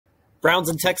Browns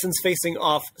and Texans facing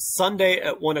off Sunday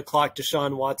at 1 o'clock.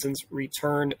 Deshaun Watson's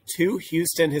return to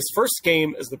Houston, his first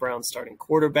game as the Browns starting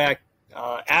quarterback.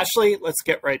 Ashley, let's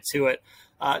get right to it.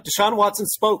 Deshaun Watson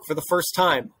spoke for the first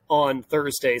time on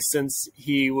Thursday since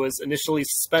he was initially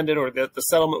suspended, or the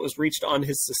settlement was reached on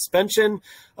his suspension.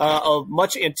 A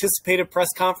much anticipated press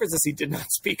conference, as he did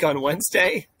not speak on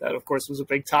Wednesday. That, of course, was a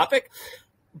big topic.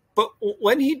 But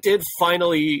when he did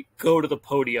finally go to the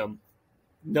podium,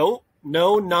 no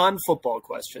non-football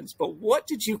questions, but what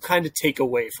did you kind of take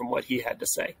away from what he had to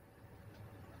say?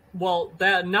 Well,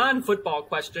 the non-football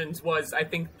questions was, I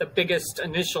think, the biggest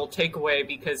initial takeaway,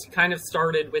 because he kind of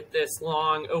started with this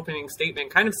long opening statement,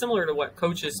 kind of similar to what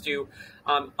coaches do.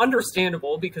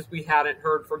 Understandable, because we hadn't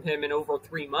heard from him in over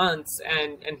 3 months.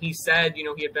 And he said, he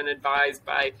had been advised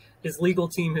by his legal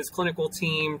team, his clinical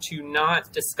team, to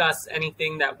not discuss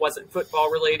anything that wasn't football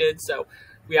related. So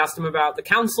we asked him about the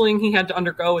counseling he had to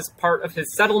undergo as part of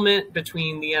his settlement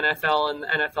between the NFL and the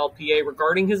NFLPA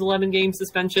regarding his 11-game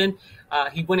suspension.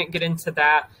 He wouldn't get into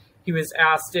that. He was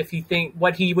asked if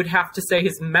what he would have to say,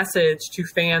 his message to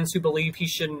fans who believe he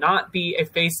should not be a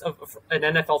face of an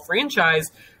NFL franchise,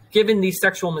 given these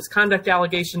sexual misconduct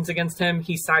allegations against him.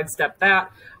 He sidestepped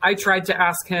that. I tried to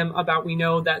ask him about, we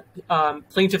know that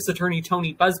plaintiff's attorney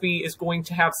Tony Busby is going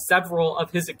to have several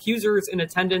of his accusers in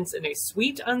attendance in a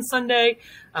suite on Sunday.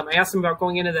 I asked him about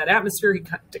going into that atmosphere. He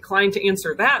declined to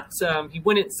answer that. He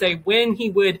wouldn't say when he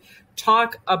would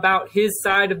talk about his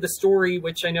side of the story,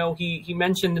 which I know he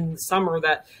mentioned in the summer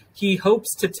that he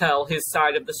hopes to tell his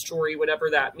side of the story, whatever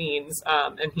that means.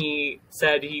 And he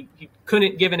said he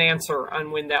couldn't give an answer on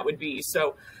when that would be.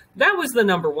 So that was the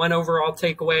number one overall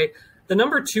takeaway. The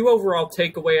number two overall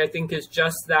takeaway, I think, is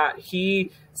just that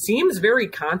he seems very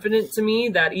confident to me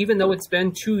that even though it's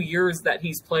been 2 years that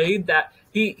he's played, that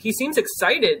he seems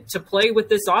excited to play with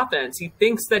this offense. He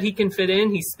thinks that he can fit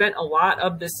in. He spent a lot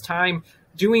of this time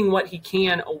doing what he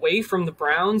can away from the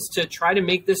Browns to try to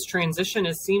make this transition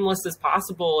as seamless as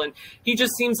possible. And he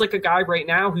just seems like a guy right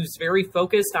now who's very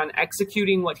focused on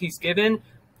executing what he's given,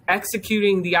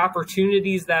 executing the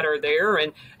opportunities that are there.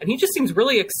 And he just seems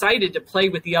really excited to play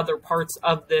with the other parts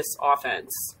of this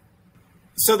offense.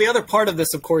 So the other part of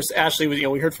this, of course, Ashley, was,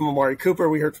 we heard from Amari Cooper,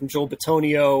 we heard from Joel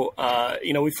Bitonio,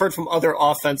 we've heard from other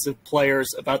offensive players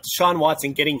about Deshaun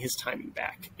Watson getting his timing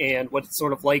back and what it's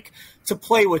sort of like to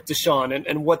play with Deshaun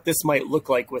and what this might look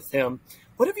like with him.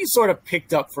 What have you sort of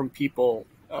picked up from people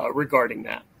regarding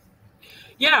that?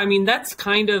 Yeah, I mean, that's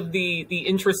kind of the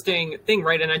interesting thing,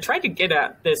 right? And I tried to get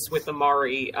at this with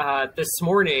Amari this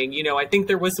morning. I think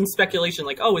there was some speculation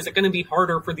like, is it going to be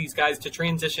harder for these guys to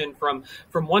transition from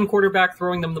one quarterback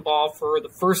throwing them the ball for the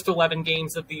first 11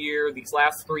 games of the year, these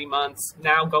last 3 months,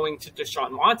 now going to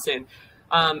Deshaun Watson?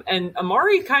 And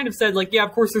Amari kind of said, yeah,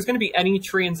 of course, there's going to be any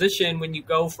transition when you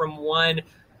go from one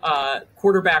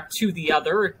quarterback to the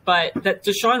other, but that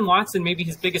Deshaun Watson, maybe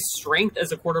his biggest strength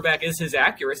as a quarterback is his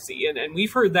accuracy. And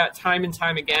we've heard that time and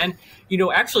time again.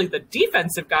 Actually the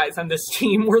defensive guys on this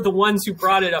team were the ones who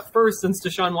brought it up first since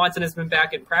Deshaun Watson has been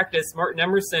back in practice. Martin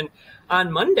Emerson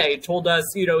on Monday told us,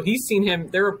 he's seen him.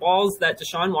 There are balls that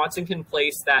Deshaun Watson can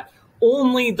place that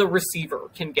only the receiver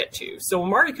can get to. So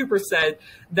Amari Cooper said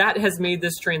that has made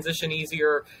this transition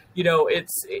easier.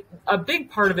 It's a big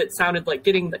part of it sounded like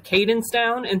getting the cadence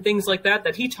down and things like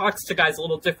that he talks to guys a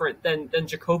little different than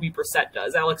Jacoby Brissett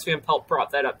does. Alex Van Pelt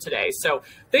brought that up today. So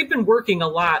they've been working a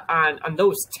lot on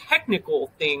those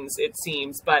technical things, it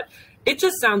seems, but it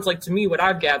just sounds like, to me, what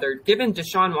I've gathered, given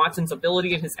Deshaun Watson's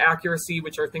ability and his accuracy,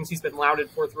 which are things he's been lauded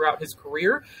for throughout his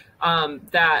career,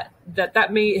 that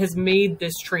has made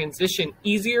this transition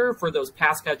easier for those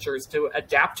pass catchers to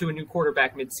adapt to a new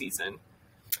quarterback midseason.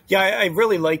 Yeah, I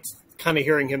really liked kind of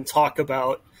hearing him talk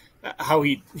about how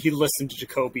he listened to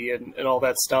Jacoby and all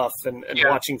that stuff and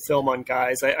watching film on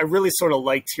guys. I really sort of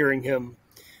liked hearing him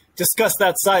discuss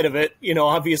that side of it.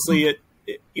 Obviously it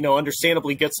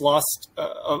understandably gets lost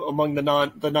among the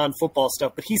non-football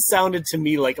stuff, but he sounded to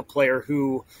me like a player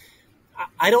who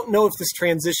I don't know if this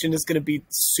transition is going to be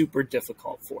super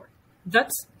difficult for.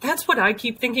 That's what I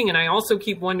keep thinking. And I also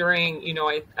keep wondering,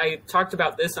 I talked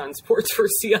about this on Sports for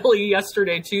CLE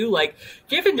yesterday too,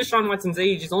 given Deshaun Watson's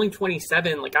age, he's only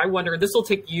 27. I wonder, this will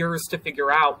take years to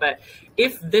figure out, but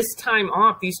if this time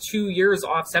off, these 2 years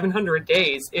off, 700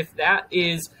 days, if that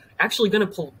is actually going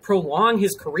to prolong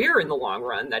his career in the long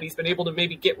run, that he's been able to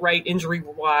maybe get right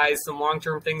injury-wise, some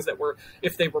long-term things that were,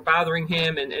 if they were bothering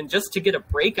him, and just to get a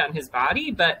break on his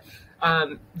body. But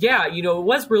yeah, it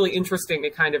was really interesting to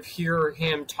kind of hear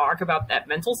him talk about that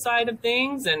mental side of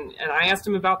things. And I asked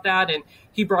him about that, and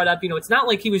he brought up, it's not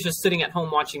like he was just sitting at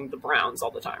home watching the Browns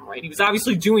all the time, right? He was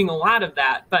obviously doing a lot of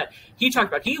that, but he talked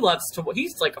about he's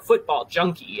like a football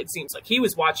junkie. It seems like he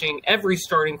was watching every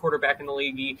starting quarterback in the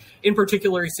league. In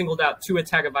particular, he singled out Tua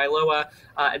Tagovailoa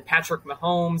and Patrick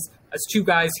Mahomes as two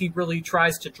guys he really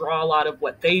tries to draw a lot of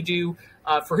what they do.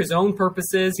 For his own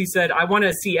purposes. He said, I want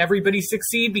to see everybody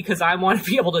succeed because I want to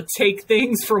be able to take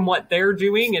things from what they're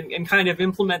doing and kind of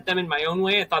implement them in my own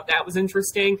way. I thought that was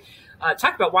interesting.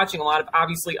 Talk about watching a lot of,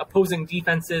 obviously, opposing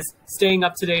defenses, staying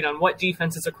up to date on what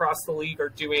defenses across the league are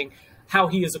doing, how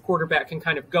he as a quarterback can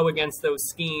kind of go against those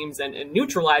schemes and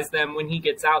neutralize them when he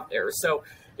gets out there. So,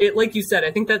 like you said,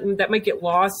 I think that might get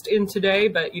lost in today,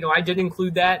 but, I did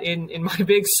include that in my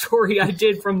big story I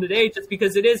did from today just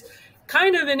because it is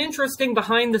kind of an interesting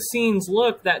behind-the-scenes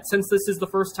look that since this is the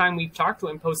first time we've talked to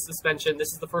him post-suspension,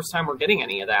 this is the first time we're getting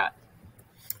any of that.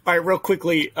 All right, real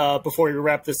quickly, before we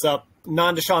wrap this up,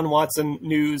 non-Deshaun Watson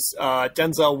news,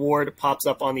 Denzel Ward pops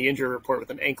up on the injury report with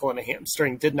an ankle and a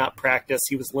hamstring, did not practice.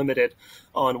 He was limited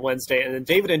on Wednesday. And then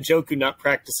David Njoku not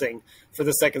practicing for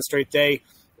the second straight day.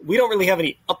 We don't really have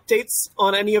any updates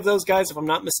on any of those guys, if I'm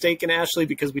not mistaken, Ashley,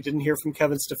 because we didn't hear from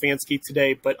Kevin Stefanski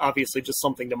today, but obviously just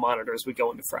something to monitor as we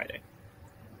go into Friday.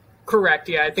 Correct.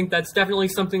 Yeah, I think that's definitely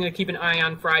something to keep an eye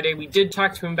on Friday. We did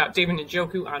talk to him about David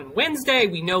Njoku on Wednesday.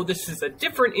 We know this is a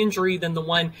different injury than the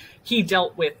one he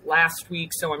dealt with last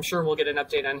week, so I'm sure we'll get an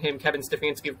update on him. Kevin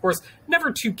Stefanski, of course,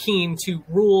 never too keen to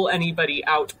rule anybody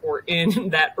out or in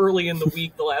that early in the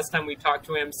week the last time we talked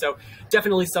to him, so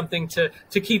definitely something to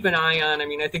keep an eye on. I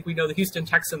mean, I think we know the Houston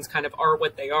Texans kind of are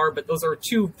what they are, but those are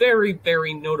two very,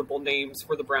 very notable names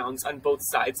for the Browns on both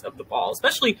sides of the ball,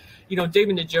 especially,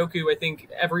 David Njoku. I think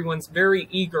everyone's very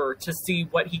eager to see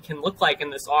what he can look like in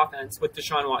this offense with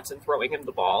Deshaun Watson throwing him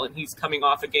the ball, and he's coming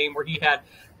off a game where he had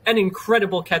an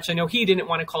incredible catch. I know he didn't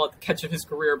want to call it the catch of his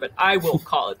career, but I will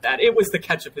call it that. It was the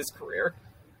catch of his career.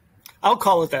 I'll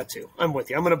call it that too. I'm with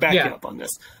you. I'm going to back you up on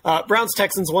this.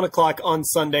 Browns-Texans, 1 o'clock on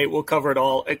Sunday. We'll cover it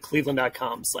all at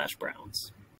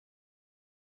cleveland.com/Browns.